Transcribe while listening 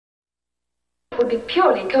would be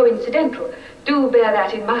purely coincidental. Do bear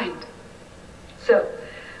that in mind. So,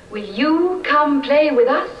 will you come play with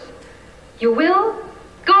us? You will?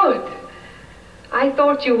 Good. I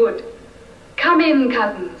thought you would. Come in,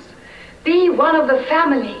 cousins. Be one of the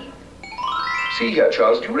family. See here,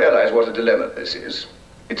 Charles, do you realize what a dilemma this is?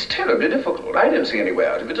 It's terribly difficult. I don't see any way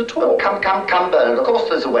out of it at all. Come, Bernard. Of course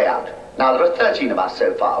there's a way out. Now, there are 13 of us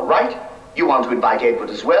so far, right? You want to invite Edward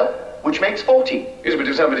as well, which makes 14. Yes, but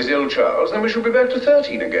if somebody's ill, Charles, then we shall be back to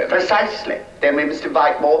 13 again. Precisely. Then we must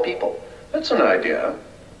invite more people. That's an idea.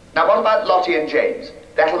 Now, what about Lottie and James?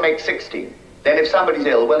 That'll make 16. Then if somebody's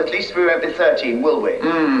ill, well, at least we won't be 13, will we?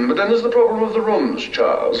 But then there's the problem of the rooms,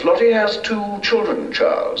 Charles. Lottie has 2 children,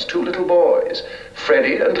 Charles. 2 little boys.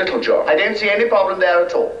 Freddie and Little John. I don't see any problem there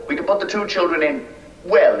at all. We can put the 2 children in,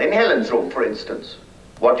 well, in Helen's room, for instance.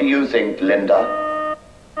 What do you think, Linda?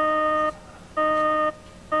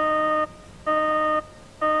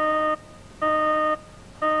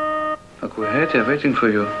 Look, we're here, they're waiting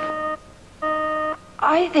for you.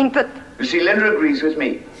 I think that... You see, Linda agrees with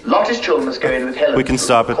me. Lottie's children must go in with Helen. We can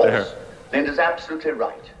stop it there. Linda's absolutely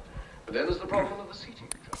right. But then there's the problem of the seating.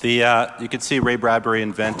 You could see Ray Bradbury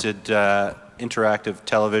invented interactive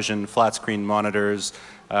television, flat screen monitors,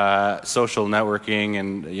 social networking,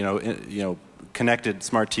 and connected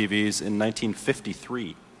smart TVs in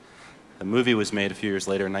 1953. The movie was made a few years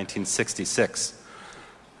later in 1966.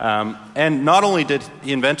 And not only did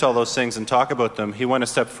he invent all those things and talk about them, he went a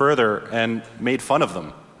step further and made fun of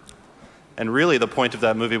them. And really the point of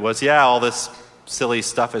that movie was, yeah, all this silly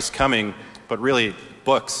stuff is coming, but really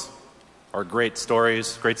books are great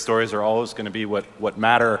stories. Great stories are always going to be what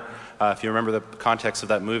matter. If you remember, the context of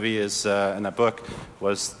that movie is, in that book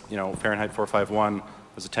was, Fahrenheit 451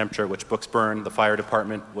 was a temperature at which books burn. The fire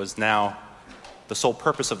department was now, the sole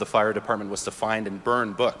purpose of the fire department was to find and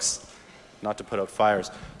burn books, not to put out fires.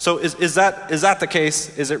 So is that the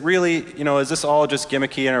case? Is it really, is this all just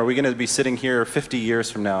gimmicky, and are we going to be sitting here 50 years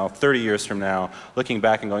from now, 30 years from now, looking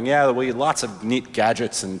back and going, yeah, we lots of neat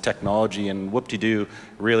gadgets and technology and whoop-de-doo,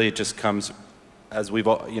 really it just comes, as we've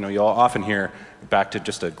all, you'll often hear, back to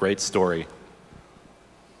just a great story.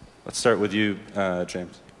 Let's start with you,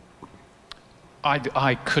 James.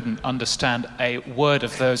 I couldn't understand a word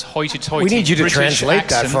of those hoity-toity. We need you to British translate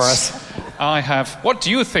accents. that for us. I have. What do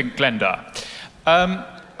you think, Glenda?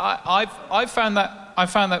 I found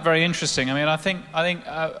that very interesting. I mean, I think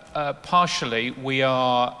partially we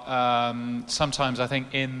are sometimes, I think,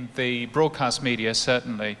 in the broadcast media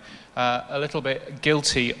certainly a little bit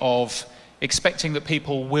guilty of expecting that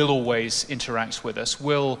people will always interact with us,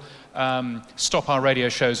 will stop our radio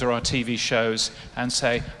shows or our TV shows and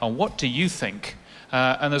say, "Oh, what do you think?"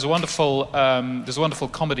 And there's a wonderful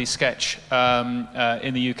comedy sketch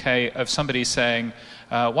in the UK of somebody saying,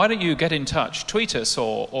 "Why don't you get in touch, tweet us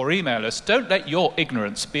or email us? Don't let your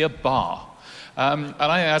ignorance be a bar." And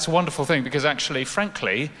I think that's a wonderful thing because actually,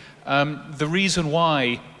 frankly, the reason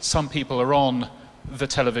why some people are on the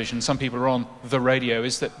television, some people are on the radio,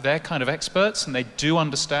 is that they're kind of experts and they do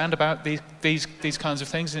understand about these kinds of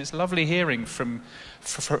things, and it's lovely hearing from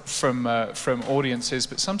audiences.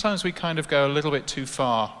 But sometimes we kind of go a little bit too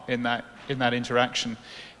far in that interaction.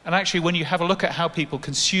 And actually, when you have a look at how people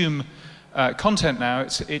consume content now,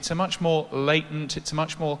 it's a much more latent, it's a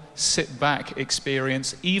much more sit-back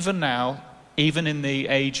experience. Even now, even in the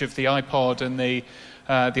age of the iPod and the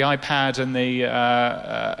iPad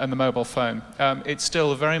and the mobile phone, it's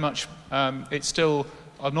still very much, it's still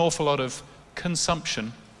an awful lot of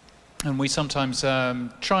consumption, and we sometimes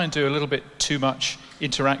try and do a little bit too much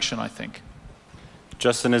interaction, I think.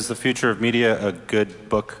 Justin, is The Future of Media a good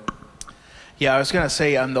book? Yeah, I was going to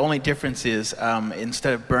say the only difference is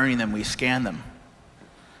instead of burning them, we scan them.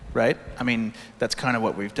 Right? I mean, that's kind of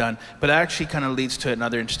what we've done. But it actually kind of leads to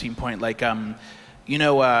another interesting point. Like, if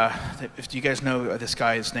you guys know this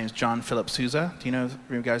guy, his name's John Philip Sousa. Do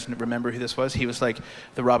you guys remember who this was? He was like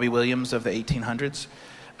the Robbie Williams of the 1800s.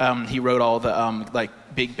 He wrote all the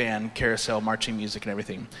big band, carousel, marching music and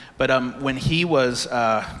everything. But when he was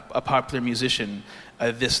a popular musician,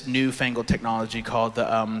 this newfangled technology called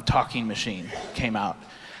the talking machine came out.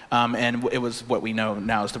 And it was what we know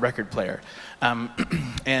now as the record player.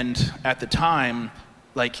 And at the time,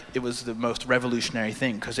 it was the most revolutionary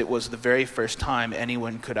thing because it was the very first time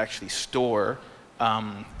anyone could actually store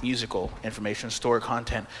musical information, store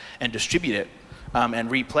content, and distribute it and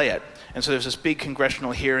replay it. And so there's this big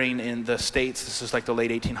congressional hearing in the States. This is like the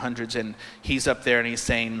late 1800s, and he's up there and he's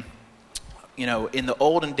saying, in the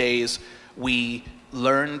olden days, we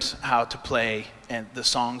learned how to play and the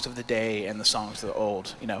songs of the day and the songs of the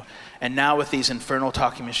old, And now with these infernal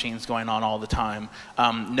talking machines going on all the time,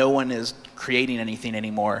 no one is creating anything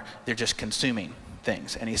anymore. They're just consuming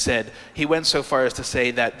things. And he went so far as to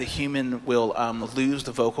say that the human will lose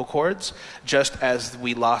the vocal cords just as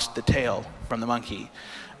we lost the tail from the monkey.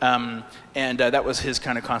 And that was his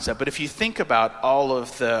kind of concept. But if you think about all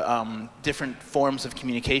of the different forms of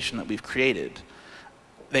communication that we've created,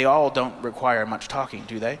 they all don't require much talking,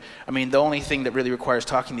 do they? I mean, the only thing that really requires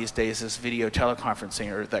talking these days is video teleconferencing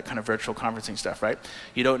or that kind of virtual conferencing stuff, right?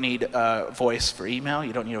 You don't need a voice for email.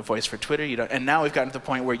 You don't need a voice for Twitter. And now we've gotten to the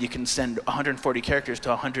point where you can send 140 characters to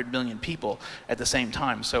 100 million people at the same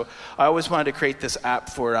time. So I always wanted to create this app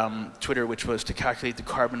for Twitter, which was to calculate the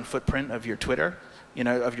carbon footprint of your Twitter.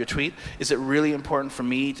 Of your tweet. Is it really important for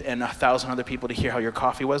me and 1,000 other people to hear how your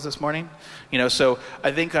coffee was this morning? So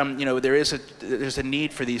I think there's a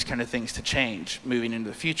need for these kind of things to change moving into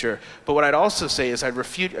the future. But what I'd also say is I'd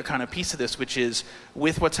refute a kind of piece of this, which is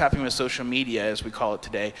with what's happening with social media, as we call it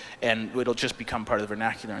today, and it'll just become part of the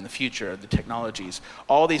vernacular in the future, the technologies.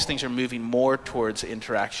 All these things are moving more towards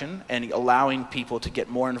interaction and allowing people to get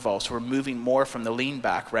more involved. So we're moving more from the lean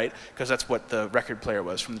back, right? Because that's what the record player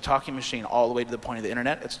was, from the talking machine all the way to the point of the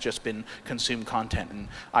internet. It's just been consumed content, and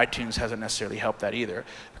iTunes hasn't necessarily helped that either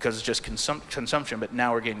because it's just consumption, but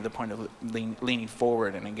now we're getting to the point of leaning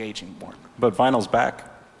forward and engaging more. But vinyl's back.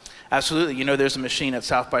 Absolutely. There's a machine at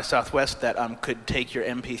South by Southwest that could take your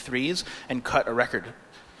MP3s and cut a record.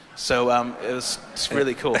 So it's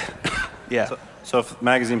really cool. Yeah. So if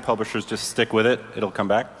magazine publishers just stick with it, it'll come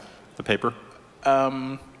back, the paper?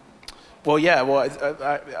 Well, yeah.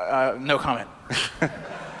 Well, no comment.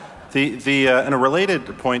 And a related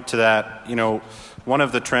point to that, one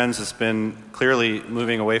of the trends has been clearly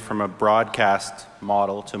moving away from a broadcast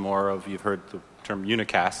model to more of, you've heard the term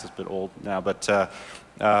unicast, it's a bit old now, but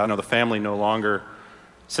the family no longer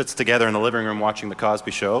sits together in the living room watching the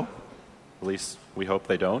Cosby Show. At least we hope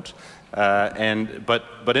they don't.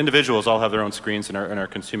 But individuals all have their own screens and are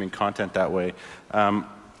consuming content that way.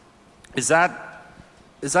 Is that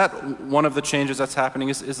one of the changes that's happening?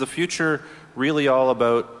 Is the future really all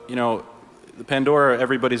about, the Pandora,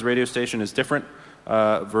 everybody's radio station is different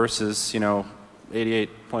versus, 88.1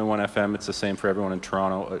 FM, it's the same for everyone in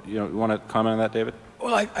Toronto. You want to comment on that, David?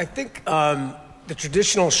 Well, I think the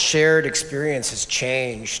traditional shared experience has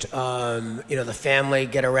changed. The family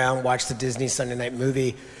get around, watch the Disney Sunday night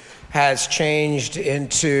movie has changed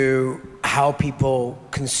into how people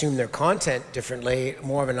consume their content differently,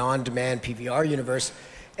 more of an on-demand PVR universe.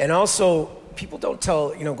 And also, people don't tell,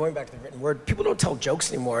 going back to the written word, people don't tell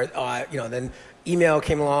jokes anymore. Then email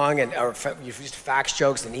came along, or you used to fax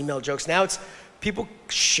jokes and email jokes. Now it's people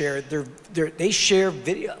share they share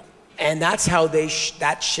video, and that's how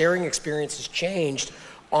that sharing experience has changed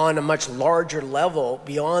on a much larger level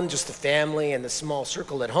beyond just the family and the small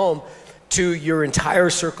circle at home to your entire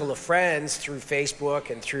circle of friends through Facebook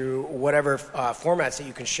and through whatever formats that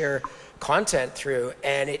you can share content through,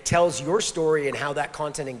 and it tells your story and how that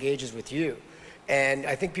content engages with you. And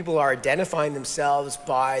I think people are identifying themselves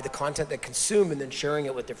by the content they consume and then sharing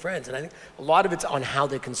it with their friends. And I think a lot of it's on how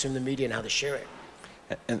they consume the media and how they share it.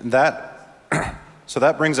 And so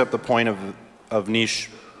that brings up the point of niche,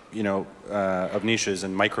 of niches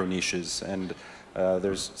and micro niches. And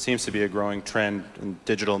there seems to be a growing trend in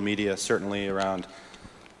digital media, certainly around,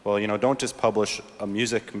 don't just publish a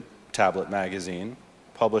music tablet magazine.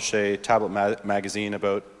 Publish a tablet magazine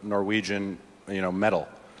about Norwegian, metal,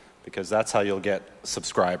 because that's how you'll get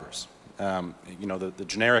subscribers. The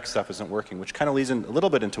generic stuff isn't working, which kind of leads in a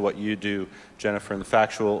little bit into what you do, Jennifer, and the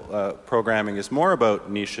Factual programming is more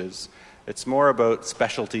about niches. It's more about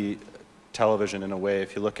specialty television in a way.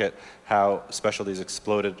 If you look at how specialties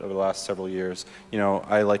exploded over the last several years,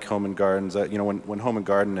 I like Home and Gardens. When Home and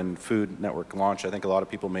Garden and Food Network launched, I think a lot of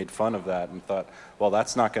people made fun of that and thought, well,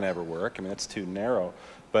 that's not going to ever work. I mean, it's too narrow.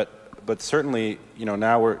 But certainly,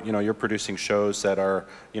 now you're producing shows that are,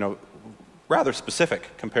 rather specific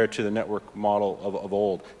compared to the network model of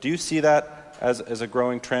old. Do you see that as a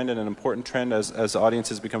growing trend and an important trend as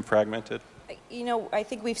audiences become fragmented? I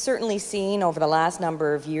think we've certainly seen over the last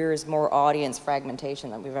number of years more audience fragmentation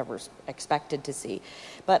than we've ever expected to see.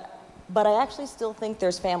 But I actually still think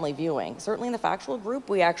there's family viewing. Certainly in the Factual group,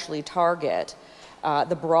 we actually target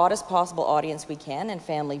the broadest possible audience we can in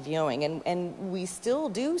family viewing. And we still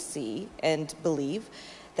do see and believe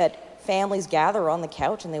that families gather on the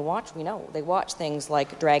couch and they watch things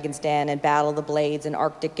like Dragon's Den and Battle of the Blades and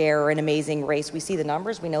Arctic Air and Amazing Race. We see the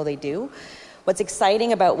numbers, we know they do. What's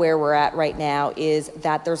exciting about where we're at right now is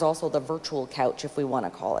that there's also the virtual couch, if we want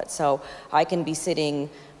to call it. So I can be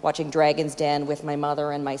sitting watching Dragon's Den with my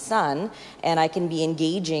mother and my son, and I can be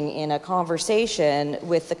engaging in a conversation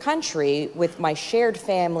with the country, with my shared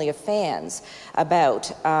family of fans about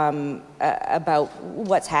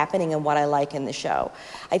what's happening and what I like in the show.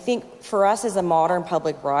 I think for us as a modern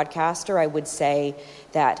public broadcaster, I would say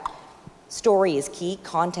that story is key,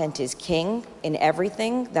 content is king in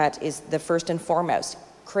everything. That is the first and foremost.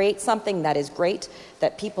 Create something that is great,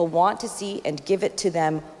 that people want to see, and give it to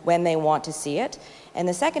them when they want to see it. And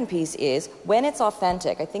the second piece is when it's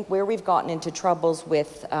authentic. I think where we've gotten into troubles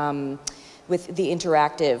with the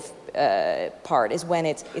interactive part is when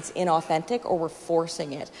it's inauthentic or we're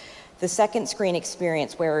forcing it. The second screen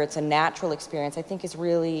experience, where it's a natural experience, I think is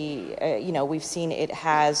really, we've seen it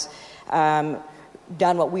has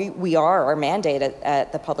done what our mandate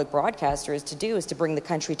at the public broadcaster is to do, is to bring the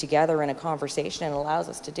country together in a conversation, and allows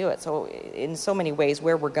us to do it. So in so many ways,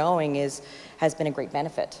 where we're going has been a great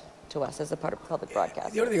benefit to us as a part of public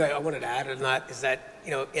broadcast. The only thing I wanted to add on that is that,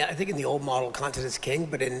 I think in the old model, content is king,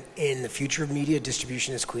 but in the future of media,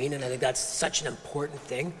 distribution is queen, and I think that's such an important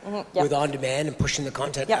thing with on-demand and pushing the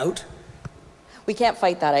content out. We can't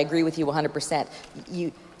fight that. I agree with you 100%.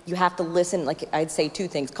 You have to listen, like I'd say two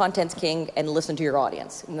things, content's king and listen to your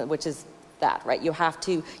audience, which is that, right? You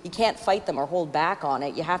can't fight them or hold back on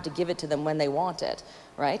it. You have to give it to them when they want it,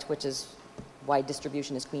 right? Which is why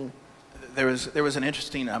distribution is queen. There was an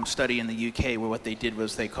interesting study in the UK where what they did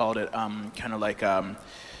was they called it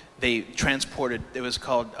they transported, it was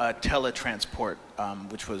called teletransport,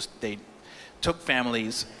 which was they took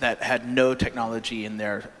families that had no technology in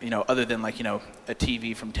their, other than a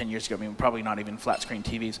TV from 10 years ago, probably not even flat screen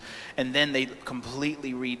TVs, and then they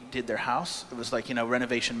completely redid their house. It was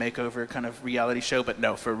renovation makeover kind of reality show, but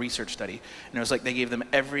no, for a research study. And it was they gave them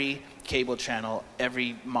every cable channel,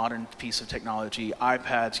 every modern piece of technology,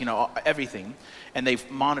 iPads, everything, and they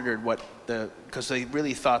monitored because they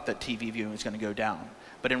really thought that TV viewing was going to go down.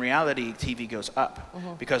 But in reality, TV goes up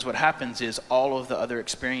because what happens is all of the other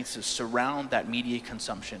experiences surround that media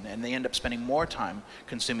consumption, and they end up spending more time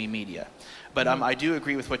consuming media. But I do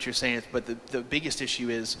agree with what you're saying. But the biggest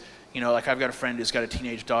issue is, I've got a friend who's got a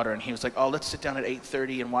teenage daughter, and he was like, "Oh, let's sit down at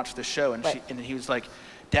 8:30 and watch the show," and he was like,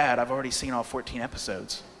 "Dad, I've already seen all 14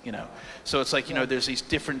 episodes." So it's there's these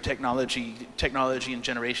different technology and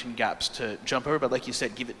generation gaps to jump over. But like you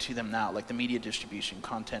said, give it to them now, like the media distribution,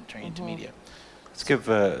 content turning into media. Let's give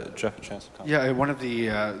Jeff a chance to comment. Yeah, one of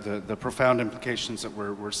the profound implications that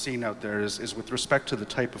we're seeing out there is with respect to the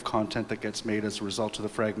type of content that gets made as a result of the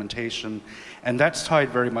fragmentation, and that's tied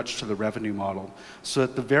very much to the revenue model. So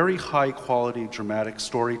that the very high quality dramatic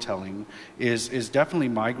storytelling is definitely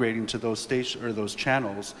migrating to those those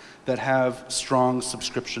channels that have strong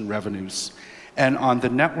subscription revenues. And on the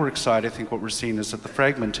network side, I think what we're seeing is that the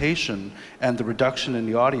fragmentation and the reduction in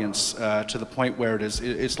the audience to the point where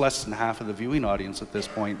it's less than half of the viewing audience at this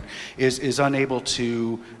point is unable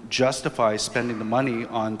to justify spending the money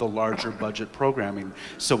on the larger budget programming.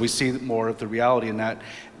 So we see more of the reality, and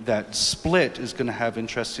that split is going to have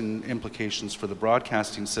interesting implications for the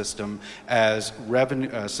broadcasting system as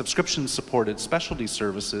subscription-supported specialty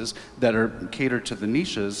services that are catered to the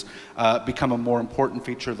niches become a more important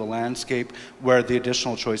feature of the landscape, where the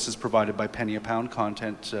additional choices provided by penny a pound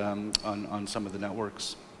content on some of the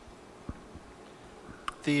networks.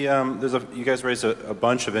 You guys raised a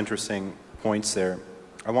bunch of interesting points there.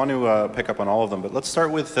 I want to pick up on all of them, but let's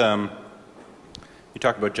start with you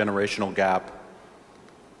talked about generational gap.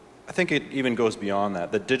 I think it even goes beyond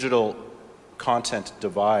that. The digital content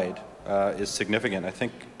divide is significant. I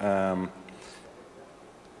think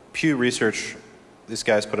Pew Research, these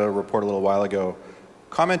guys put out a report a little while ago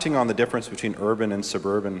commenting on the difference between urban and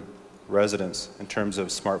suburban residents in terms of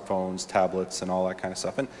smartphones, tablets, and all that kind of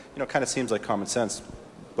stuff. And it kind of seems like common sense,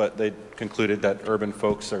 but they concluded that urban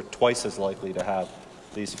folks are twice as likely to have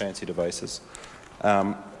these fancy devices.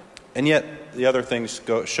 And yet the other things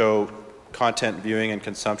show content viewing and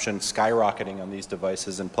consumption skyrocketing on these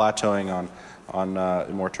devices and plateauing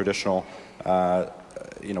on more traditional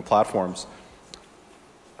platforms.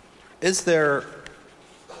 Is there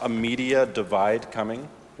a media divide coming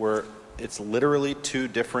where it's literally two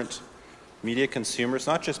different media consumers,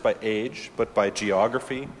 not just by age, but by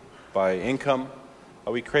geography, by income?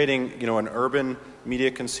 Are we creating, an urban media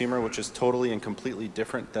consumer which is totally and completely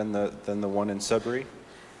different than the one in Sudbury?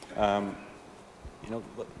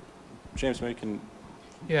 James, maybe you can...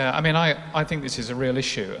 Yeah, I think this is a real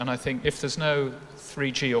issue, and I think if there's no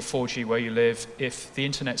 3G or 4G where you live, if the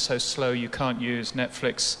internet's so slow you can't use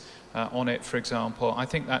Netflix on it, for example, I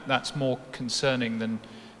think that's more concerning than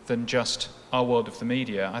than just our world of the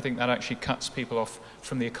media. I think that actually cuts people off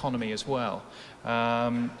from the economy as well. I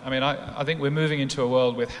mean, I think we're moving into a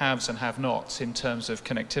world with haves and have-nots in terms of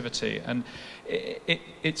connectivity, and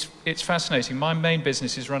it's fascinating. My main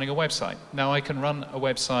business is running a website. Now, I can run a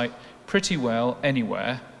website pretty well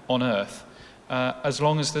anywhere on Earth, as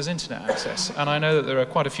long as there's internet access. And I know that there are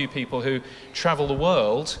quite a few people who travel the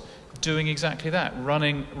world doing exactly that,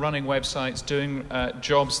 running websites, doing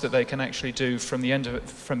jobs that they can actually do from the end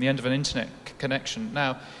of an internet connection.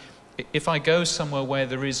 Now, if I go somewhere where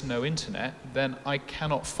there is no internet, then I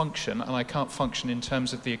cannot function, and I can't function in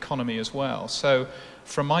terms of the economy as well. So,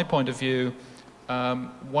 from my point of view,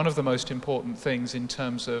 one of the most important things in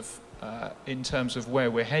terms of where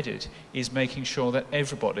we're headed is making sure that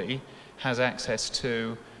everybody has access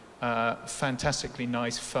to fantastically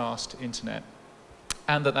nice, fast internet,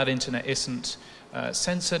 and that internet isn't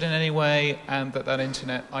censored in any way, and that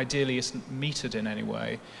internet ideally isn't metered in any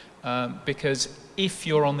way. Because if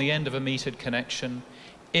you're on the end of a metered connection,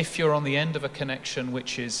 if you're on the end of a connection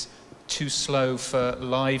which is too slow for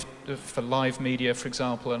live media, for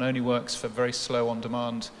example, and only works for very slow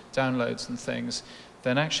on-demand downloads and things,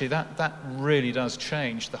 then actually that really does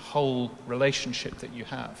change the whole relationship that you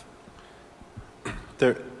have.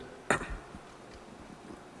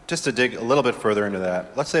 Just to dig a little bit further into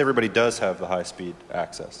that, let's say everybody does have the high-speed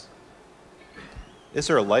access. Is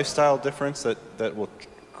there a lifestyle difference that will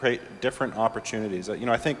create different opportunities?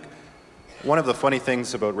 I think one of the funny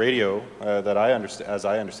things about radio that I understand, as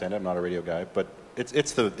I understand it, I'm not a radio guy, but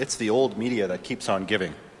it's the old media that keeps on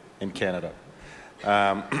giving in Canada.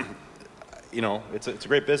 It's a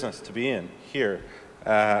great business to be in here.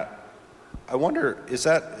 I wonder, is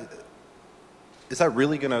that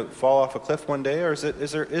really going to fall off a cliff one day, or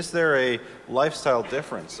is there a lifestyle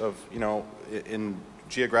difference of in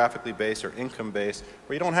geographically based or income based,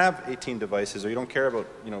 where you don't have 18 devices, or you don't care about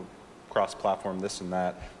cross-platform this and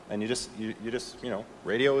that, and you just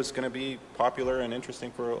radio is going to be popular and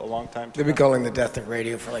interesting for a long time. They've been calling the death of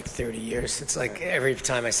radio for like 30 years. It's like every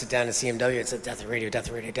time I sit down at CMW, it's a death of radio, death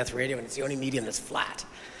of radio, death of radio, and it's the only medium that's flat.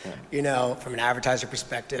 Yeah. From an advertiser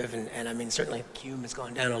perspective, and I mean, certainly Cume has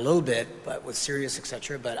gone down a little bit, but with Sirius,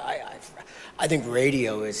 etc. But I think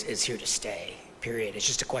radio is here to stay, period. It's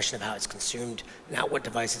just a question of how it's consumed, not what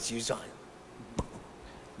device it's used on.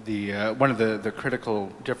 One of the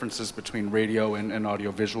critical differences between radio and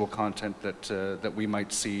audiovisual content that we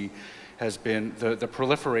might see has been the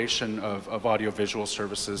proliferation of audiovisual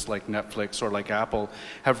services like Netflix or like Apple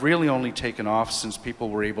have really only taken off since people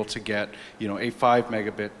were able to get a 5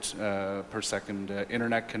 megabit per second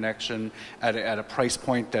internet connection at a price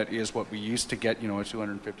point that is what we used to get, a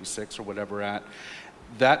 256 or whatever at.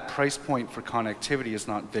 That price point for connectivity is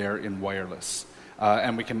not there in wireless.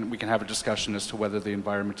 And we can have a discussion as to whether the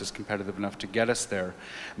environment is competitive enough to get us there.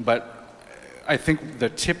 But I think the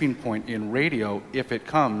tipping point in radio, if it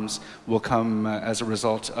comes, will come as a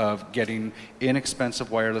result of getting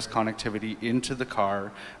inexpensive wireless connectivity into the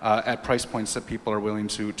car at price points that people are willing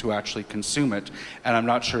to actually consume it. And I'm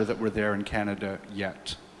not sure that we're there in Canada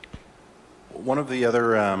yet. One of the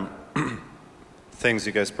other things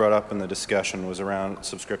you guys brought up in the discussion was around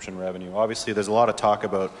subscription revenue. Obviously, there's a lot of talk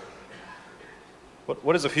about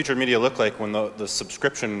what does the future of media look like when the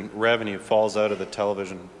subscription revenue falls out of the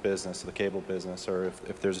television business, the cable business, or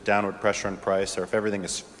if there's downward pressure on price, or if everything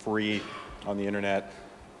is free on the internet.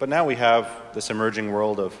 But now we have this emerging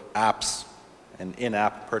world of apps and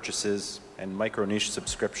in-app purchases and micro-niche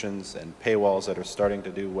subscriptions and paywalls that are starting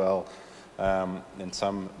to do well in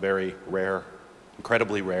some very rare,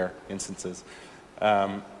 incredibly rare instances.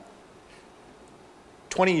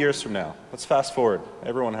 20 years from now, let's fast forward.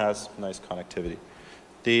 Everyone has nice connectivity.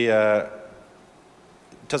 Does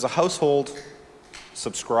a household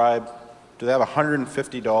subscribe? Do they have a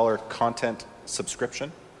 $150 content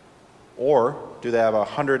subscription? Or do they have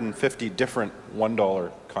 150 different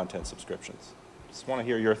 $1 content subscriptions? Just want to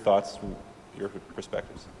hear your thoughts, your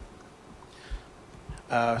perspectives.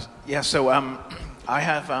 So I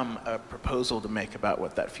have a proposal to make about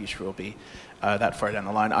what that future will be that far down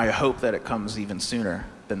the line. I hope that it comes even sooner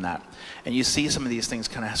than that. And you see some of these things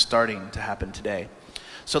kind of starting to happen today.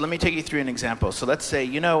 So let me take you through an example. So let's say,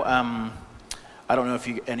 I don't know if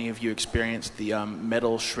any of you experienced the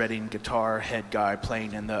metal shredding guitar head guy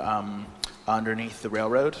playing in the underneath the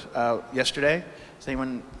railroad yesterday. Has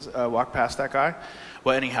anyone walked past that guy?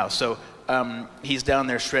 Well, anyhow, so he's down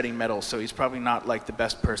there shredding metal, so he's probably not like the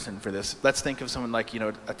best person for this. Let's think of someone like,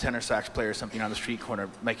 a tenor sax player or something on the street corner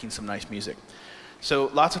making some nice music.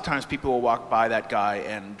 So lots of times people will walk by that guy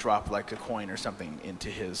and drop like a coin or something into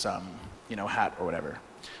his, hat or whatever.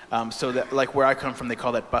 So that, like where I come from, they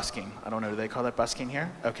call that busking. I don't know, do they call that busking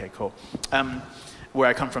here? Okay, cool. Where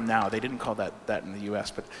I come from now, they didn't call that in the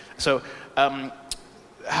US. But so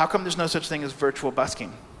how come there's no such thing as virtual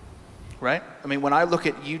busking? Right? I mean, when I look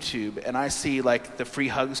at YouTube and I see like the free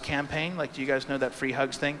hugs campaign, like, do you guys know that free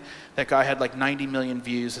hugs thing? That guy had like 90 million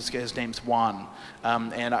views. His name's Juan,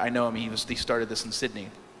 and I know him. He started this in Sydney.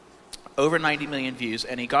 Over 90 million views,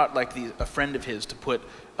 and he got like a friend of his to put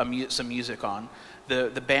some music on.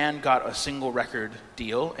 The band got a single record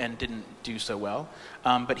deal and didn't do so well,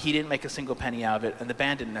 but he didn't make a single penny out of it, and the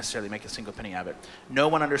band didn't necessarily make a single penny out of it. No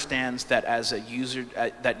one understands that as a user,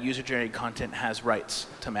 that user-generated content has rights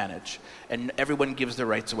to manage, and everyone gives their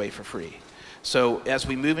rights away for free. So as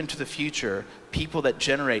we move into the future, people that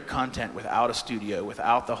generate content without a studio,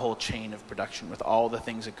 without the whole chain of production, with all the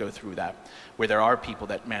things that go through that, where there are people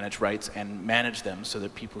that manage rights and manage them so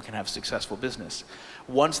that people can have successful business.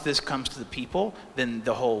 Once this comes to the people, then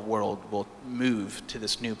the whole world will move to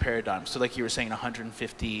this new paradigm. So like you were saying,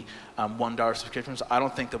 150 $1 subscriptions, I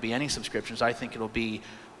don't think there'll be any subscriptions. I think it'll be,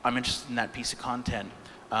 I'm interested in that piece of content.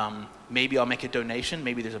 Maybe I'll make a donation.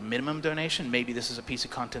 Maybe there's a minimum donation. Maybe this is a piece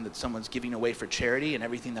of content that someone's giving away for charity, and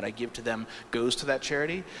everything that I give to them goes to that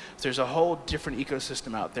charity. So there's a whole different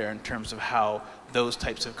ecosystem out there in terms of how those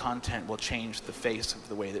types of content will change the face of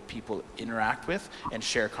the way that people interact with and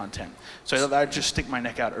share content. So I'd just stick my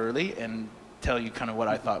neck out early and tell you kind of what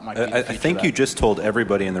I thought might be the future. I think you just told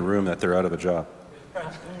everybody in the room that they're out of a job.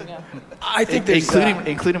 I think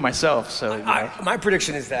including myself. So my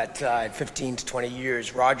prediction is that in 15 to 20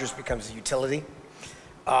 years, Rogers becomes a utility,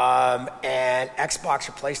 and Xbox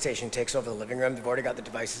or PlayStation takes over the living room. They've already got the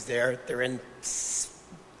devices there. They're in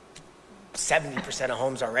 70% of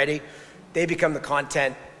homes already. They become the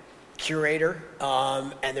content curator,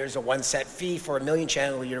 and there's a one set fee for a 1 million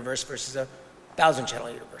channel universe versus a 1,000 channel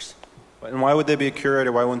universe. And why would they be a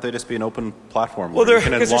curator? Why wouldn't they just be an open platform? Well,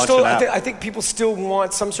 I think people still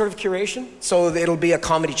want some sort of curation, so it'll be a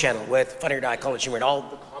comedy channel with Funny or Die, College Humor, and all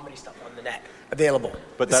the comedy stuff on the net available.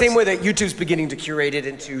 But the same way that YouTube's beginning to curate it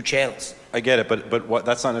into channels. I get it, but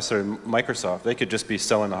that's not necessarily Microsoft. They could just be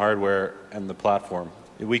selling the hardware and the platform.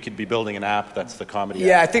 We could be building an app that's the comedy app.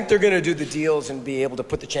 Yeah, I think they're going to do the deals and be able to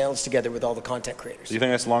put the channels together with all the content creators. Do you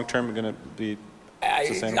think that's long-term going to be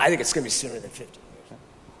sustainable? I think it's going to be sooner than 50.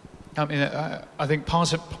 I mean, I think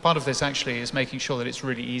part of this actually is making sure that it's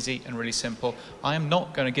really easy and really simple. I am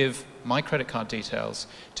not going to give my credit card details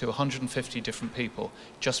to 150 different people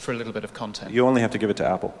just for a little bit of content. You only have to give it to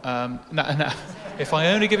Apple. No. If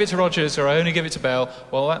I only give it to Rogers or I only give it to Bell,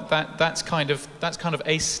 well, that's kind of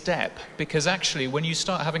a step, because actually, when you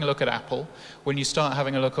start having a look at Apple, when you start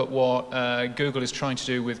having a look at what Google is trying to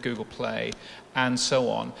do with Google Play, and so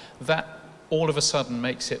on, that all of a sudden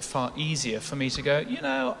makes it far easier for me to go, you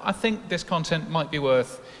know, I think this content might be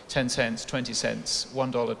worth 10 cents, 20 cents,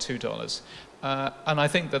 $1, $2. And I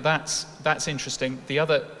think that's interesting. The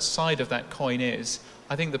other side of that coin is,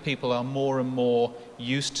 I think that people are more and more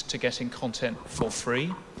used to getting content for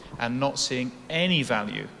free and not seeing any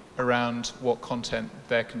value around what content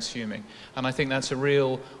they're consuming. And I think that's a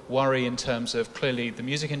real worry in terms of clearly the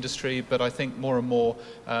music industry, but I think more and more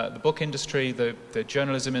the book industry, the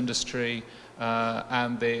journalism industry,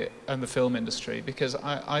 and the film industry, because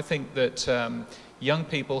I think that young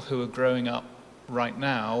people who are growing up right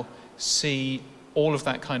now see all of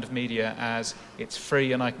that kind of media as it's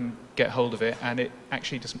free and I can get hold of it, and it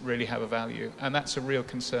actually doesn't really have a value. And that's a real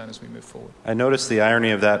concern as we move forward. I notice the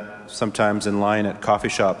irony of that sometimes in line at coffee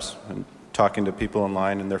shops and talking to people in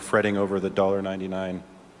line, and they're fretting over the $1.99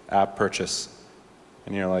 app purchase.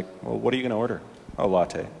 And you're like, well, what are you going to order? Oh,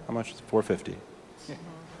 latte. How much? It's $4.50.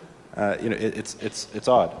 You know, it's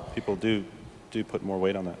odd. People do put more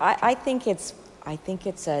weight on that. I think it's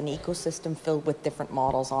an ecosystem filled with different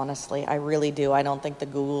models, honestly. I really do. I don't think the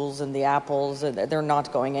Googles and the Apples, they're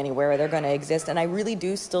not going anywhere. They're going to exist. And I really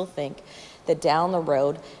do still think that down the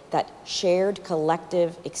road, that shared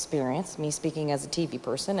collective experience, me speaking as a TV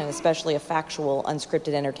person, and especially a factual,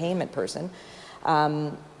 unscripted entertainment person,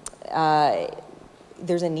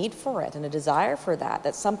 there's a need for it and a desire for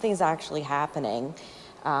that something's actually happening.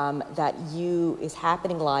 That is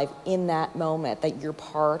happening live in that moment, that you're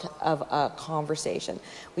part of a conversation.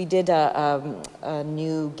 We did a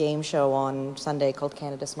new game show on Sunday called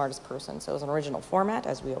Canada's Smartest Person. So it was an original format,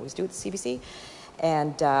 as we always do at the CBC,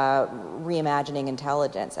 and reimagining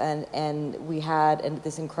intelligence. And we had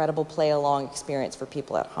this incredible play-along experience for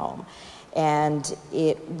people at home. And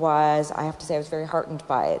it was, I have to say, I was very heartened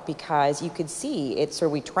by it, because you could see it. So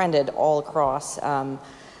we trended all across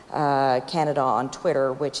Canada on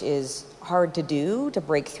Twitter, which is hard to do, to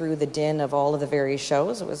break through the din of all of the various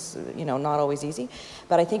shows. It was, not always easy.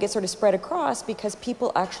 But I think it sort of spread across because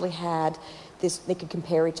people actually had this, they could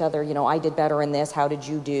compare each other, I did better in this, how did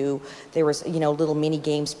you do? There was, little mini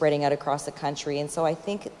games spreading out across the country. And so I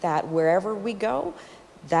think that wherever we go,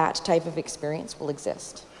 that type of experience will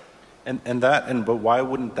exist. But why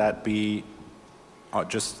wouldn't that be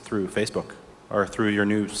just through Facebook? Or through your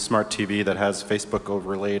new smart TV that has Facebook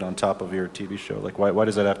overlaid on top of your TV show? Like, why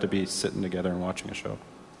does that have to be sitting together and watching a show?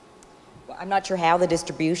 Well, I'm not sure how the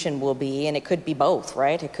distribution will be, and it could be both,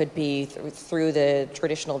 right? It could be through the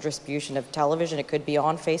traditional distribution of television. It could be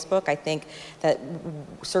on Facebook. I think that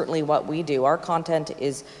certainly what we do, our content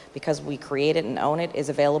is, because we create it and own it, is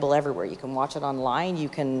available everywhere. You can watch it online. You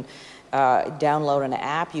can download an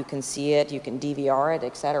app. You can see it. You can DVR it,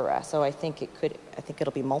 etc. So I think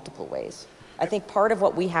it'll be multiple ways. I think part of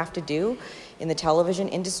what we have to do in the television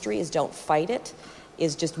industry is don't fight it,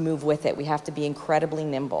 is just move with it. We have to be incredibly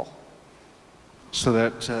nimble. So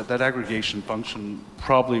that aggregation function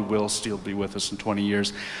probably will still be with us in 20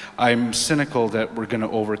 years. I'm cynical that we're going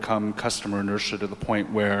to overcome customer inertia to the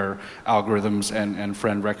point where algorithms and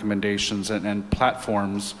friend recommendations and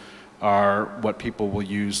platforms are what people will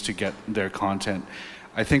use to get their content.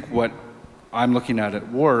 I think what I'm looking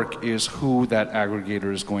at work is who that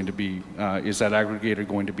aggregator is going to be. Is that aggregator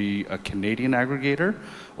going to be a Canadian aggregator,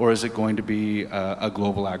 or is it going to be a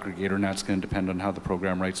global aggregator? And that's going to depend on how the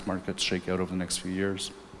program rights markets shake out over the next few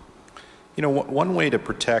years. One way to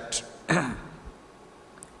protect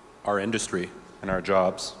our industry and our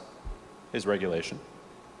jobs is regulation,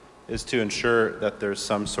 is to ensure that there's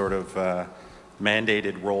some sort of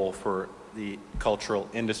mandated role for the cultural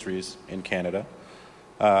industries in Canada.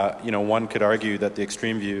 One could argue that the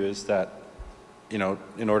extreme view is that,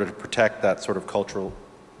 in order to protect that sort of cultural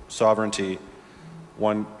sovereignty,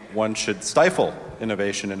 one should stifle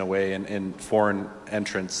innovation in a way in foreign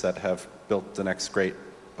entrants that have built the next great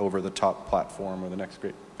over-the-top platform or the next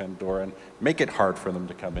great Pandora, and make it hard for them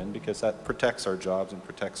to come in, because that protects our jobs and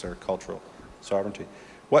protects our cultural sovereignty.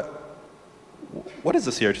 What is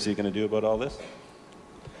the CRTC going to do about all this?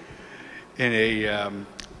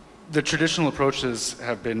 The traditional approaches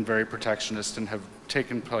have been very protectionist and have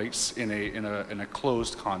taken place in a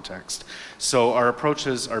closed context. So our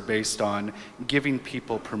approaches are based on giving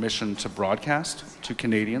people permission to broadcast to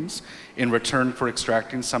Canadians in return for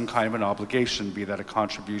extracting some kind of an obligation, be that a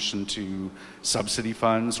contribution to subsidy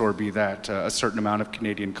funds or be that a certain amount of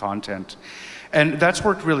Canadian content. And that's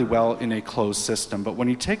worked really well in a closed system. But when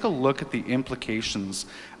you take a look at the implications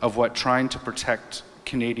of what trying to protect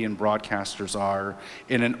Canadian broadcasters are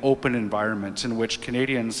in an open environment in which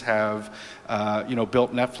Canadians have,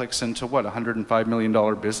 built Netflix into $105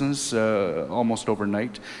 million business almost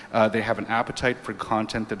overnight. They have an appetite for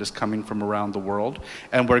content that is coming from around the world,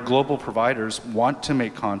 and where global providers want to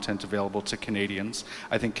make content available to Canadians.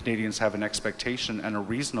 I think Canadians have an expectation, and a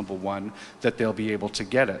reasonable one, that they'll be able to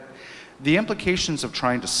get it. The implications of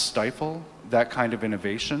trying to stifle that kind of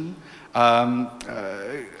innovation are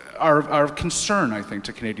of concern, I think,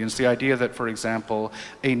 to Canadians. The idea that, for example,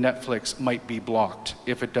 a Netflix might be blocked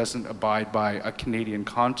if it doesn't abide by a Canadian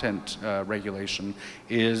content regulation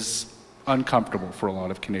is uncomfortable for a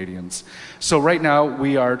lot of Canadians. So right now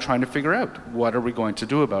we are trying to figure out what are we going to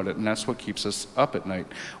do about it, and that's what keeps us up at night.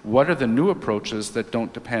 What are the new approaches that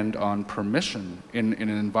don't depend on permission in an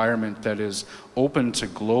environment that is open to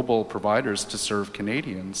global providers to serve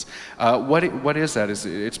Canadians? What is that?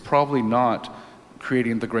 It's probably not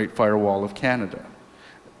creating the Great Firewall of Canada.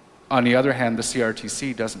 On the other hand, the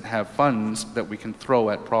CRTC doesn't have funds that we can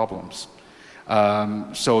throw at problems.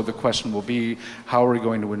 So the question will be, how are we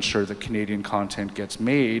going to ensure that Canadian content gets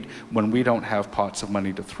made when we don't have pots of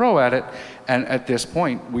money to throw at it? And at this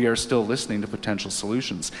point, we are still listening to potential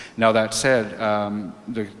solutions. Now that said,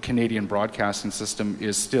 the Canadian broadcasting system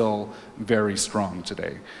is still very strong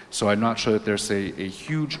today. So I'm not sure that there's a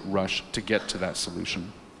huge rush to get to that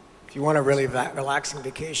solution. If you want a really relaxing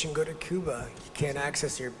vacation, go to Cuba. You can't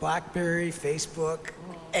access your BlackBerry, Facebook,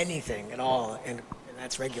 anything at all, and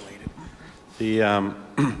that's regulated.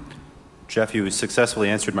 Jeff, you successfully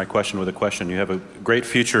answered my question with a question. You have a great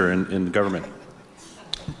future in government.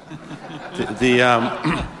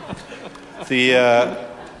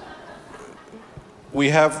 We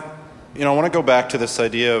have, I want to go back to this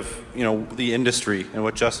idea of, the industry and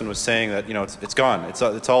what Justin was saying, that, it's gone.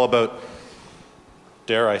 It's all about,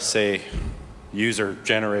 dare I say,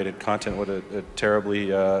 user-generated content. What a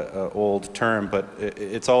terribly old term, but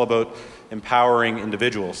it's all about empowering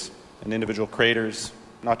individuals and individual creators,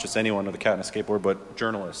 not just anyone with a cat and a skateboard, but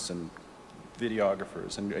journalists and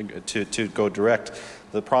videographers and to go direct.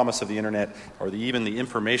 The promise of the internet, or even the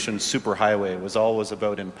information superhighway, was always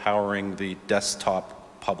about empowering the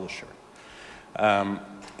desktop publisher.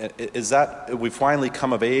 Is that we finally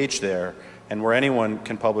come of age there, and where anyone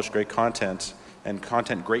can publish great content, and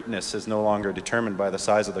content greatness is no longer determined by the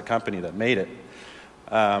size of the company that made it?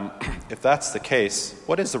 If that's the case,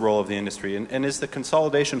 what is the role of the industry? And is the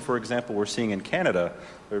consolidation, for example, we're seeing in Canada,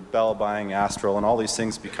 where Bell buying Astral and all these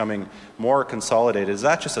things becoming more consolidated, is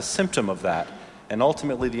that just a symptom of that? And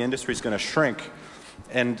ultimately the industry is going to shrink.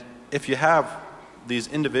 And if you have these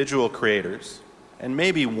individual creators, and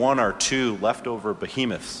maybe one or two leftover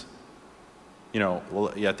behemoths, you know,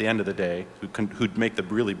 well, yeah, at the end of the day, who'd make the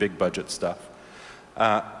really big budget stuff,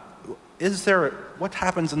 what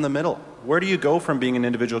happens in the middle? Where do you go from being an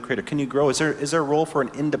individual creator? Can you grow? Is there a role for an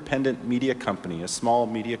independent media company, a small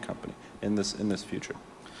media company in this future?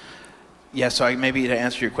 Yeah, so maybe to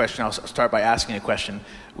answer your question, I'll start by asking a question,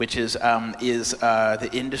 which is the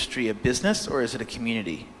industry a business or is it a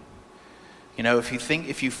community? You know,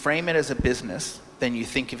 if you frame it as a business, then you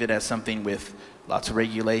think of it as something with lots of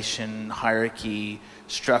regulation, hierarchy,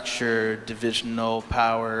 structure, divisional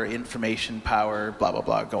power, information power, blah, blah,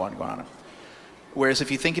 blah, go on. Whereas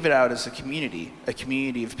if you think of it out as a community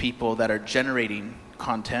of people that are generating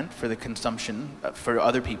content for the consumption, for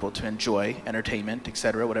other people to enjoy, entertainment,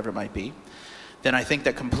 etc., whatever it might be, then I think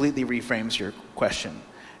that completely reframes your question.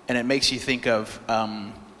 And it makes you think of,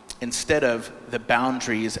 instead of the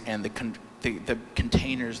boundaries and the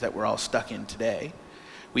containers that we're all stuck in today,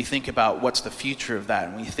 we think about what's the future of that,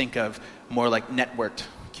 and we think of more like networked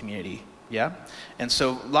community, yeah? And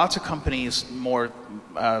so lots of companies, more,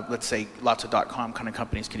 let's say, lots of .com kind of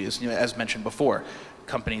companies can use, you know, as mentioned before,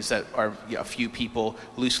 companies that are a few people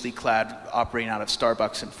loosely clad operating out of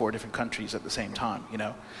Starbucks in 4 different countries at the same time, you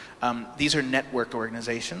know. These are networked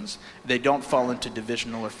organizations. They don't fall into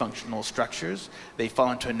divisional or functional structures. They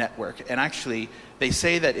fall into a network. And actually, they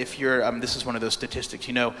say that if you're, this is one of those statistics,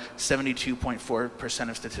 you know, 72.4%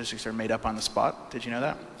 of statistics are made up on the spot. Did you know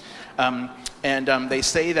that? They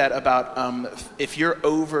say that about, if you're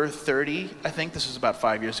over 30, I think this was about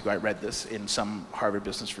 5 years ago, I read this in some Harvard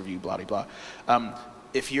Business Review, blah, blah, blah.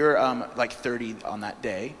 If you're like 30 on that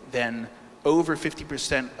day, then over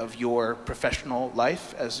 50% of your professional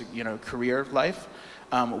life, as you know, career life,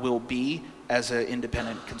 will be as an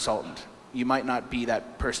independent consultant. You might not be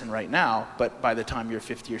that person right now, but by the time you're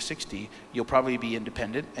 50 or 60, you'll probably be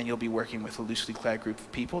independent and you'll be working with a loosely clad group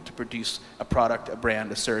of people to produce a product, a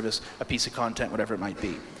brand, a service, a piece of content, whatever it might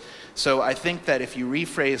be. So I think that if you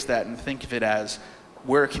rephrase that and think of it as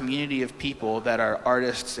we're a community of people that are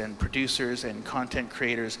artists and producers and content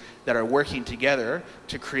creators that are working together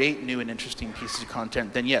to create new and interesting pieces of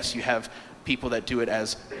content, then yes, you have people that do it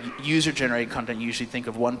as user-generated content. You usually think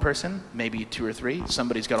of one person, maybe 2 or 3.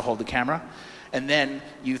 Somebody's got to hold the camera. And then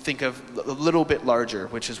you think of a little bit larger,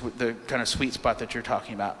 which is the kind of sweet spot that you're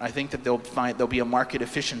talking about. I think that there'll be a market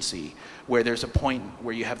efficiency where there's a point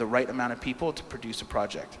where you have the right amount of people to produce a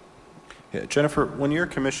project. Yeah, Jennifer, when you're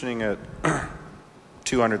commissioning a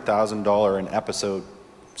 $200,000 an episode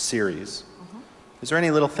series, is there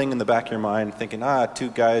any little thing in the back of your mind thinking, 2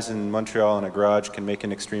 guys in Montreal in a garage can make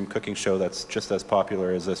an extreme cooking show that's just as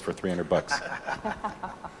popular as this for $300?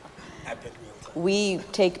 We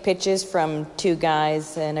take pitches from 2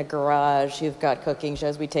 guys in a garage who've got cooking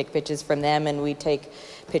shows. We take pitches from them, and we take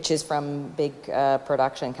pitches from big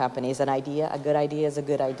production companies. A good idea is a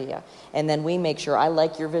good idea. And then we make sure, I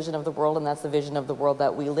like your vision of the world, and that's the vision of the world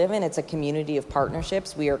that we live in. It's a community of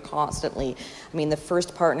partnerships. We are constantly, the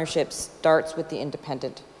first partnership starts with the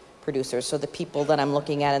independent producers. So the people that I'm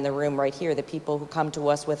looking at in the room right here, the people who come to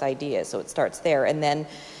us with ideas. So it starts there. And then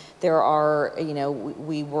there are,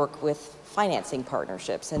 we work with financing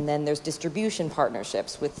partnerships, and then there's distribution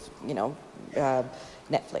partnerships with,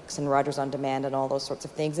 Netflix and Rogers On Demand and all those sorts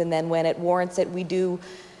of things. And then when it warrants it, we do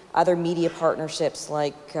other media partnerships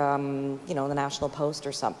like, the National Post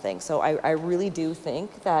or something. So I really do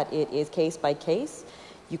think that it is case by case.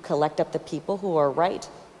 You collect up the people who are right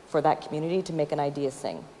for that community to make an idea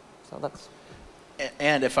sing. So that's...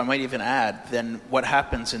 And if I might even add, then what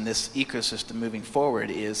happens in this ecosystem moving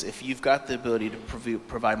forward is if you've got the ability to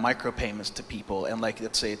provide micropayments to people, and like,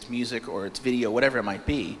 let's say it's music or it's video, whatever it might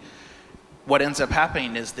be, what ends up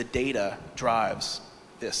happening is the data drives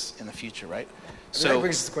this in the future, right? So that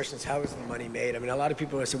brings us to the question is, how is the money made? A lot of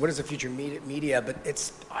people say, what is the future media? But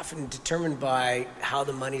it's often determined by how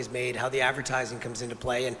the money is made, how the advertising comes into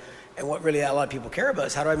play, and what really a lot of people care about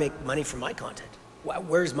is, how do I make money from my content?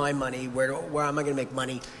 Where's my money? Where am I going to make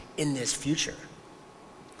money in this future?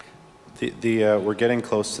 We're getting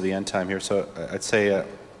close to the end time here, so I'd say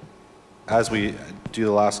as we do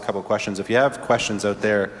the last couple of questions, if you have questions out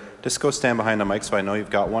there, just go stand behind the mic so I know you've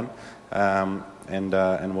got one,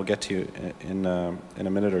 and we'll get to you in a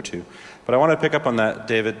minute or two. But I want to pick up on that,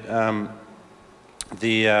 David.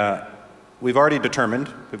 We've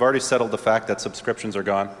already settled the fact that subscriptions are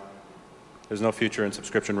gone. There's no future in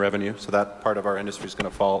subscription revenue, so that part of our industry is going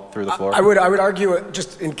to fall through the floor. I would argue,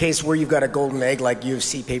 just in case where you've got a golden egg like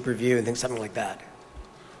UFC pay-per-view and things, something like that.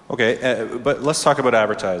 Okay, but let's talk about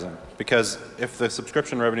advertising, because if the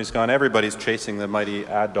subscription revenue's gone, everybody's chasing the mighty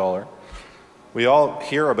ad dollar. We all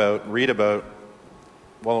read about,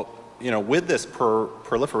 well, with this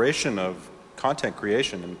proliferation of content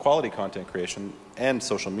creation and quality content creation and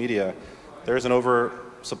social media, there's an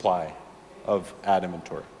oversupply of ad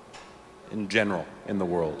inventory in general in the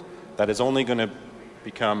world that is only going to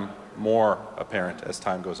become more apparent as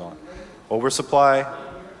time goes on. Oversupply,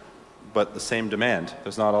 but the same demand.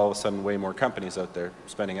 There's not all of a sudden way more companies out there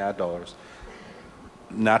spending ad dollars.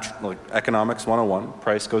 Economics 101,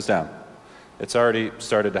 price goes down. It's already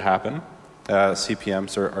started to happen.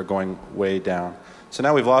 CPMs are going way down. So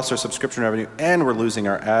now we've lost our subscription revenue and we're losing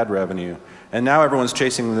our ad revenue. And now everyone's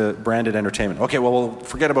chasing the branded entertainment. Okay, well, we'll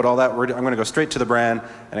forget about all that. I'm going to go straight to the brand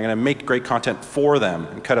and I'm going to make great content for them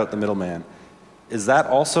and cut out the middleman. Is that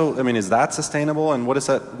also, is that sustainable? And where does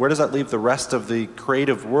that leave the rest of the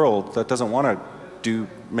creative world that doesn't want to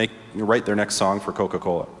write their next song for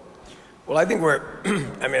Coca-Cola? Well, I think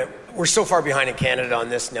we're so far behind in Canada on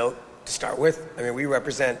this note to start with. We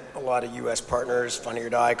represent a lot of U.S. partners, Funny or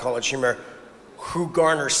Die, College Humor, who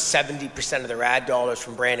garner 70% of their ad dollars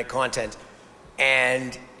from branded content.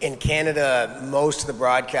 And in Canada, most of the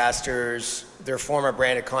broadcasters, their form of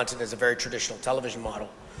branded content is a very traditional television model,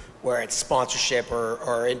 where it's sponsorship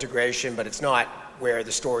or integration, but it's not where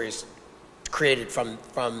the story is created from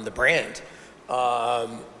the brand.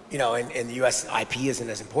 In the U.S., IP isn't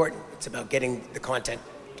as important. It's about getting the content,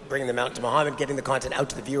 bringing them out to Muhammad, getting the content out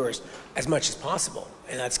to the viewers as much as possible.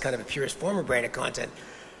 And that's kind of a purest form of branded content.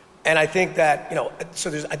 And I think that,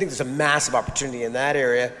 I think there's a massive opportunity in that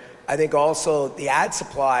area. I think also the ad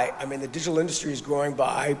supply, the digital industry is growing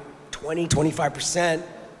by 20, 25%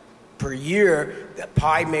 per year. That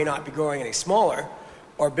pie may not be growing any smaller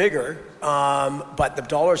or bigger, but the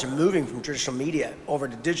dollars are moving from traditional media over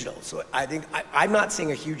to digital. So I think I'm not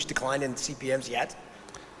seeing a huge decline in CPMs yet.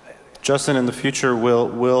 Justin, in the future,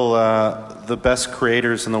 will the best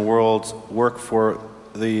creators in the world work for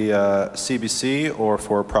the CBC or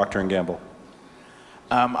for Procter & Gamble?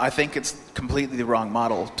 I think it's completely the wrong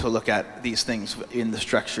model to look at these things in the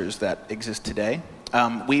structures that exist today.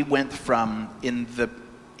 We went from, in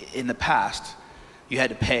the past, you had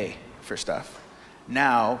to pay for stuff.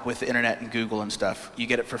 Now, with the internet and Google and stuff, you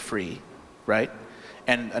get it for free, right?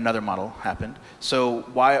 And another model happened. So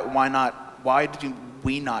why do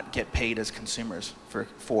we not get paid as consumers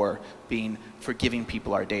for giving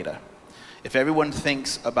people our data? If everyone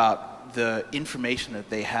thinks about the information that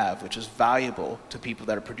they have, which is valuable to people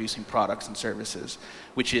that are producing products and services,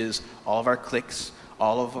 which is all of our clicks,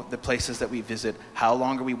 all of the places that we visit, how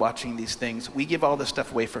long are we watching these things, we give all this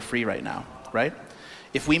stuff away for free right now, right?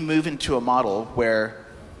 If we move into a model where...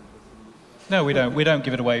 No, we don't. We don't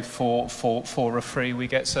give it away for free. We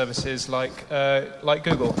get services like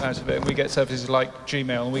Google out of it, and we get services like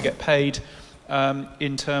Gmail, and we get paid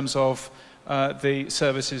in terms of the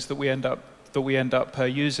services that we end up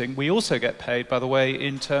using. We also get paid, by the way,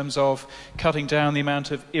 in terms of cutting down the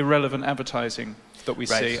amount of irrelevant advertising that we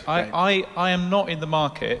see. I am not in the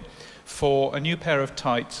market for a new pair of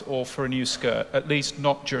tights or for a new skirt, at least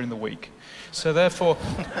not during the week. So therefore,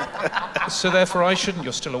 I shouldn't.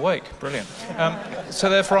 You're still awake, brilliant. So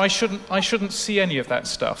therefore, I shouldn't see any of that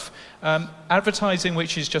stuff. Advertising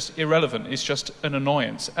which is just irrelevant is just an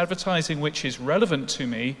annoyance. Advertising which is relevant to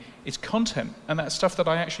me is content, and that's stuff that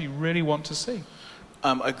I actually really want to see.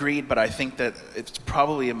 Agreed, but I think that it's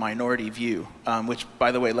probably a minority view. Which,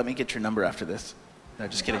 by the way, let me get your number after this. No,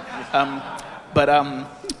 just kidding.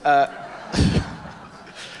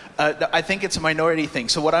 I think it's a minority thing.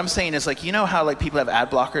 So what I'm saying is, how people have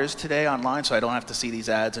ad blockers today online, so I don't have to see these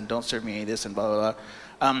ads and don't serve me any of this and blah, blah,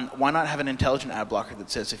 blah. Why not have an intelligent ad blocker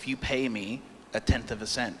that says, if you pay me 1/10 of a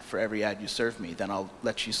cent for every ad you serve me, then I'll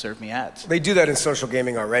let you serve me ads. They do that in social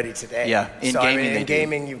gaming already today. Yeah, in gaming in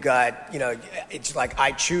gaming you've got, it's like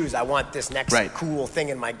I want this next cool thing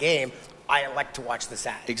in my game. I elect to watch this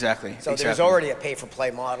ad. Exactly. So there's already a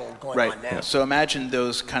pay-for-play model going on now. So imagine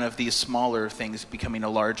those these smaller things becoming a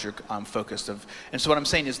larger focus of. And so what I'm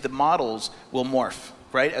saying is the models will morph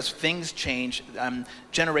right? As things change,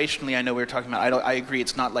 generationally, I know we were talking about, I agree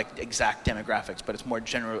it's not like exact demographics, but it's more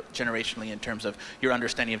generationally in terms of your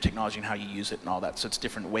understanding of technology and how you use it and all that. So it's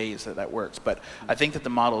different ways that works. But I think that the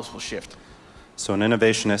models will shift. So an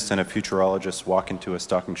innovationist and a futurologist walk into a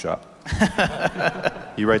stocking shop.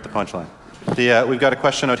 You write the punchline. We've got a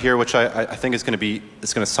question out here which I think is going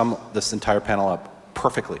to sum this entire panel up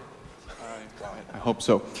perfectly. I hope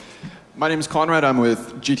so. My name is Conrad. I'm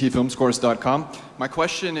with gtfilmscores.com. My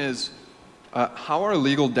question is, how are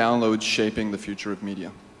illegal downloads shaping the future of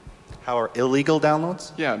media? How are illegal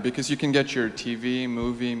downloads? Yeah, because you can get your TV,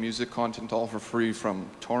 movie, music content all for free from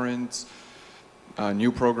torrents,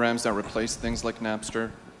 new programs that replace things like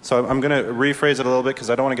Napster. So I'm going to rephrase it a little bit because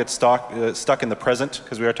I don't want to get stuck in the present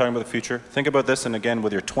because we are talking about the future. Think about this, and again,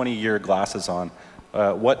 with your 20-year glasses on.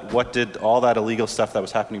 What did all that illegal stuff that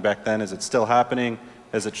was happening back then, is it still happening?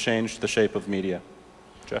 Has it changed the shape of media?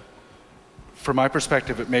 Jeff? From my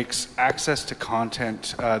perspective, it makes access to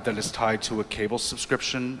content that is tied to a cable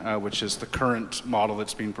subscription, which is the current model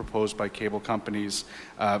that's being proposed by cable companies,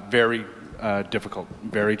 very difficult,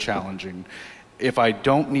 very challenging. If I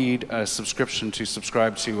don't need a subscription to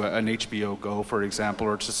subscribe to an HBO Go, for example,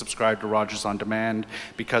 or to subscribe to Rogers On Demand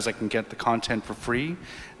because I can get the content for free,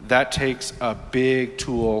 that takes a big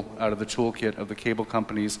tool out of the toolkit of the cable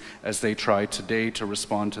companies as they try today to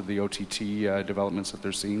respond to the OTT developments that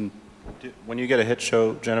they're seeing. When you get a hit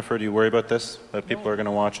show, Jennifer, do you worry about this? That people are going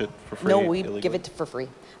to watch it for free? No, we illegally? give it for free.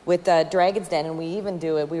 With Dragon's Den, and we even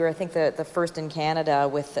do it, we were, I think, the first in Canada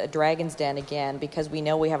with Dragon's Den again, because we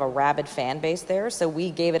know we have a rabid fan base there, so we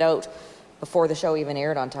gave it out before the show even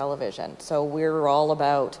aired on television. So we're all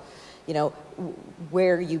about, you know,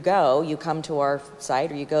 where you go, you come to our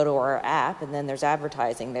site or you go to our app, and then there's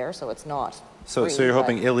advertising there, so it's not So free, you're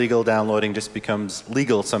hoping illegal downloading just becomes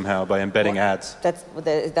legal somehow by embedding ads?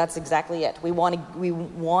 That's exactly it. We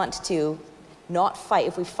want to not fight.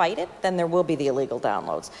 If we fight it, then there will be the illegal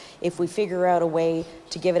downloads. If we figure out a way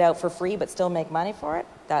to give it out for free but still make money for it,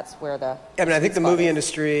 that's where the I think the movie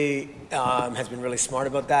industry has been really smart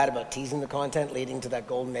about that, about teasing the content, leading to that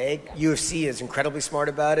golden egg. UFC is incredibly smart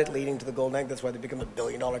about it, leading to the golden egg. That's why they become $1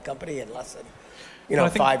 billion company in less than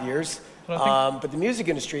 5 years. But the music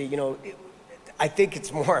industry, I think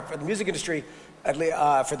it's more for the music industry. For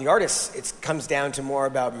the artists, it comes down to more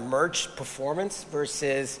about merch performance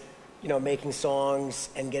versus making songs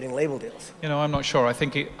and getting label deals. I'm not sure. I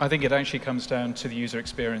think it actually comes down to the user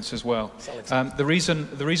experience as well. The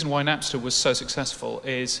reason why Napster was so successful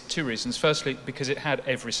is two reasons. Firstly, because it had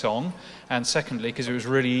every song, and secondly, because it was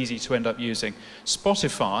really easy to end up using.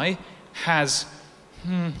 Spotify has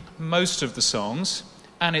most of the songs,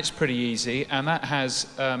 and it's pretty easy, and that has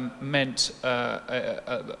meant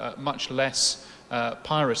much less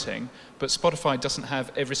pirating. But Spotify doesn't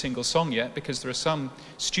have every single song yet because there are some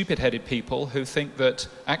stupid-headed people who think that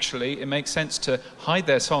actually it makes sense to hide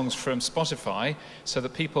their songs from Spotify so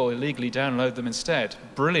that people illegally download them instead.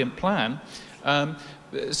 Brilliant plan.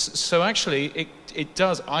 So actually it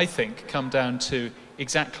does, I think, come down to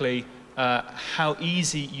exactly how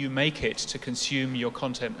easy you make it to consume your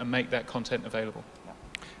content and make that content available.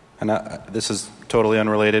 And this is totally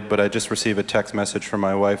unrelated, but I just received a text message from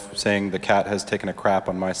my wife saying the cat has taken a crap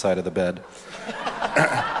on my side of the bed.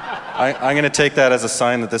 I'm going to take that as a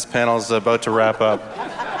sign that this panel is about to wrap up.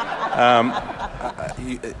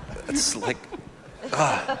 It's like...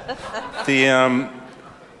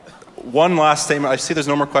 one last statement. I see there's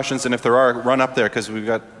no more questions, and if there are, run up there because we've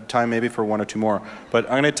got time maybe for one or two more. But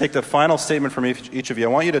I'm going to take the final statement from each of you. I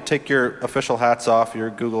want you to take your official hats off, your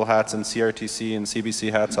Google hats and CRTC and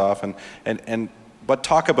CBC hats off, but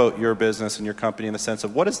talk about your business and your company in the sense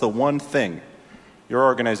of what is the one thing your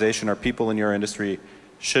organization or people in your industry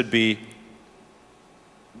should be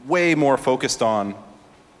way more focused on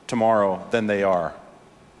tomorrow than they are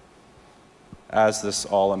as this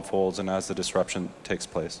all unfolds and as the disruption takes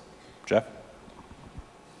place. Jeff?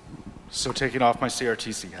 So taking off my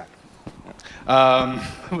CRTC hat,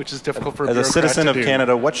 which is difficult for a bureaucrat as a citizen to of do.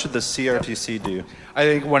 Canada, what should the CRTC do? I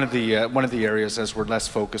think one of the areas, as we're less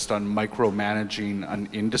focused on micromanaging an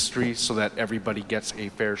industry so that everybody gets a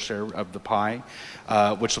fair share of the pie,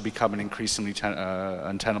 which will become an increasingly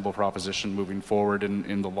untenable proposition moving forward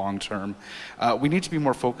in the long term. We need to be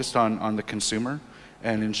more focused on the consumer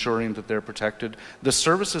and ensuring that they're protected. The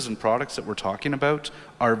services and products that we're talking about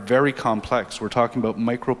are very complex. We're talking about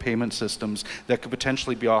micropayment systems that could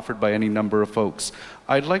potentially be offered by any number of folks.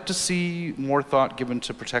 I'd like to see more thought given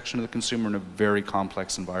to protection of the consumer in a very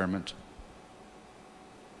complex environment.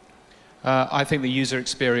 I think the user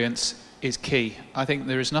experience is key. I think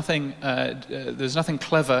there's nothing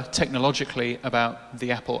clever technologically about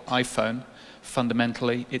the Apple iPhone,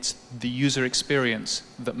 fundamentally. It's the user experience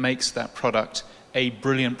that makes that product a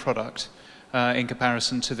brilliant product in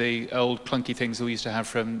comparison to the old clunky things that we used to have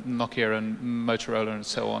from Nokia and Motorola and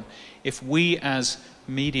so on. If we as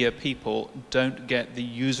media people don't get the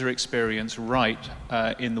user experience right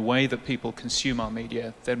in the way that people consume our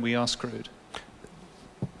media, then we are screwed.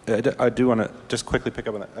 I do want to just quickly pick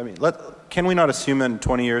up on that. I mean, can we not assume in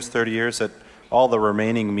 20 years, 30 years that all the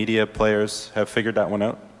remaining media players have figured that one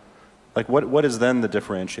out? Like, what is then the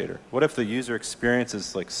differentiator? What if the user experience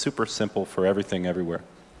is like super simple for everything everywhere?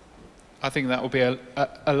 I think that would be a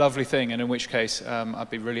lovely thing, and in which case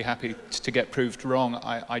I'd be really happy to get proved wrong.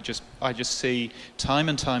 I just see time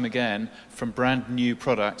and time again from brand new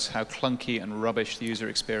products how clunky and rubbish the user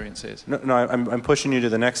experience is. No, I'm pushing you to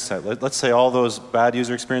the next side. Let's say all those bad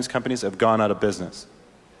user experience companies have gone out of business,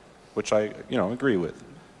 which I agree with.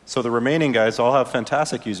 So the remaining guys all have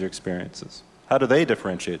fantastic user experiences. How do they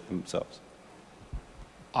differentiate themselves?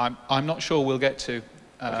 I'm not sure we'll get to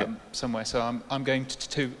somewhere, so I'm going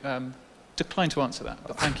to decline to answer that,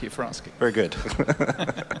 but thank you for asking. Very good.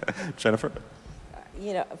 Jennifer?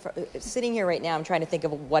 Sitting here right now, I'm trying to think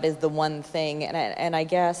of what is the one thing, and I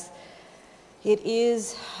guess it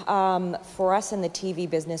is, for us in the TV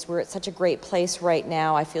business, we're at such a great place right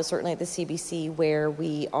now. I feel certainly at the CBC where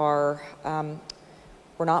we are,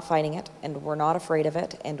 we're not fighting it, and we're not afraid of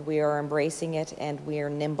it, and we are embracing it, and we are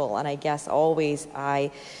nimble. And I guess always,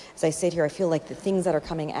 as I sit here, I feel like the things that are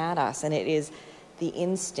coming at us, and it is the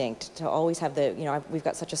instinct to always have we've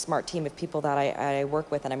got such a smart team of people that I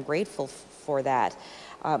work with, and I'm grateful for that,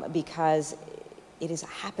 because it is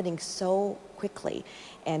happening so quickly.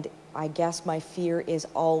 And I guess my fear is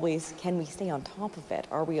always, can we stay on top of it?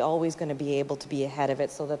 Are we always going to be able to be ahead of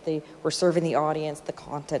it so that we're serving the audience the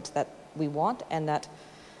content that we want, and that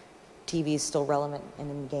TV is still relevant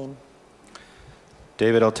and in the game?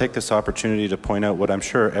 David, I'll take this opportunity to point out what I'm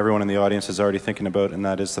sure everyone in the audience is already thinking about, and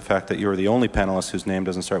that is the fact that you're the only panelist whose name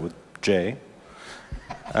doesn't start with J.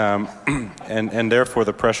 And therefore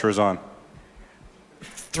the pressure is on.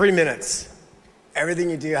 3 minutes. Everything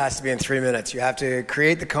you do has to be in 3 minutes. You have to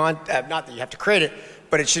create the content, not that you have to create it,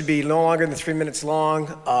 but it should be no longer than 3 minutes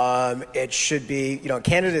long. It should be,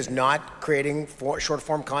 Canada is not creating short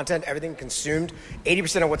form content. Everything consumed,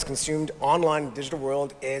 80% of what's consumed online in the digital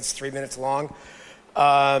world is 3 minutes long.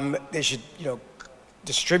 They should,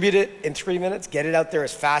 distribute it in 3 minutes, get it out there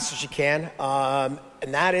as fast as you can.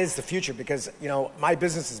 And that is the future, because, my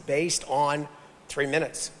business is based on 3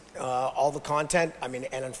 minutes. All the content, and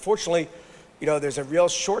unfortunately, there's a real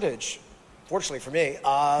shortage, fortunately for me,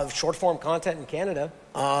 of short form content in Canada.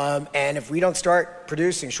 And if we don't start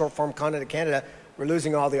producing short form content in Canada, we're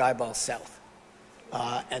losing all the eyeballs south.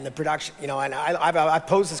 And the production, and I've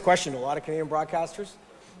posed this question to a lot of Canadian broadcasters,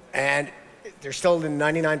 and they're still in the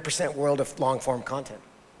 99% world of long form content.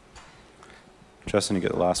 Justin, you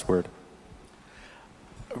get the last word.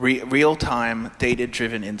 Real time, data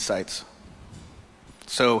driven insights.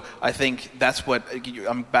 So I think that's what,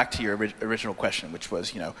 I'm back to your original question, which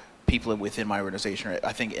was, people within my organization, or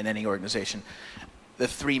I think in any organization, the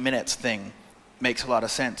 3 minutes thing makes a lot of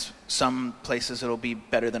sense. Some places it'll be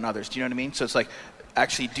better than others. Do you know what I mean? So it's like,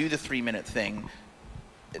 actually do the 3 minute thing.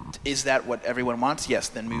 Is that what everyone wants? Yes,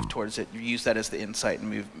 then move towards it. You use that as the insight and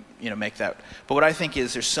move, make that. But what I think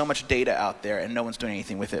is there's so much data out there and no one's doing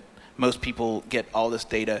anything with it. Most people get all this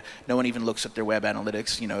data. No one even looks at their web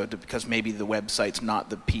analytics, because maybe the website's not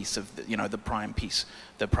the piece of, the prime piece,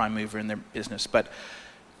 the prime mover in their business. But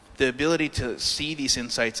the ability to see these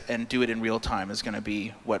insights and do it in real time is going to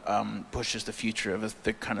be what pushes the future of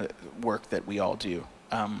the kind of work that we all do.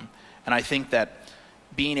 And I think that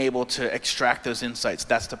being able to extract those insights,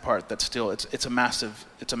 that's the part that's still, it's a massive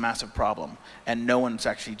problem, and no one's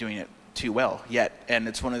actually doing it too well yet. And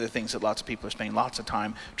it's one of the things that lots of people are spending lots of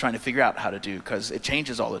time trying to figure out how to do, because it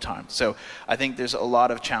changes all the time. So I think there's a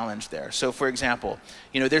lot of challenge there. So for example,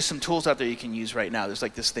 there's some tools out there you can use right now. There's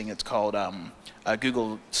like this thing that's called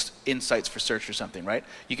Google Insights for search or something, right?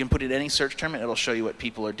 You can put in any search term and it'll show you what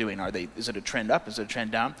people are doing. Is it a trend up? Is it a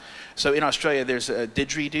trend down? So in Australia, there's a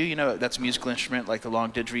didgeridoo, that's a musical instrument like the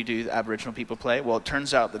long didgeridoo the Aboriginal people play. Well, it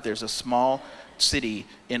turns out that there's a small city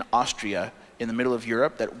in Austria in the middle of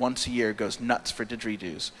Europe that once a year goes nuts for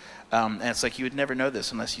didgeridoos. And it's like you would never know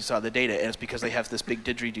this unless you saw the data, and it's because they have this big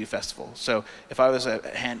didgeridoo festival. So if I was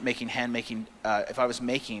making handmade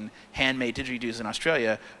didgeridoos in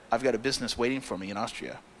Australia, I've got a business waiting for me in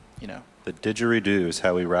Austria. The didgeridoo is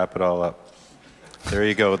how we wrap it all up. There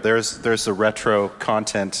you go. There's the retro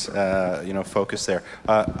content, focus there.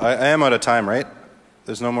 I am out of time, right?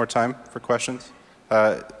 There's no more time for questions.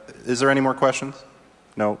 Is there any more questions?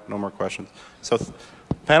 No more questions. So,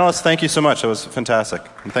 panelists, thank you so much. That was fantastic.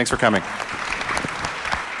 And thanks for coming.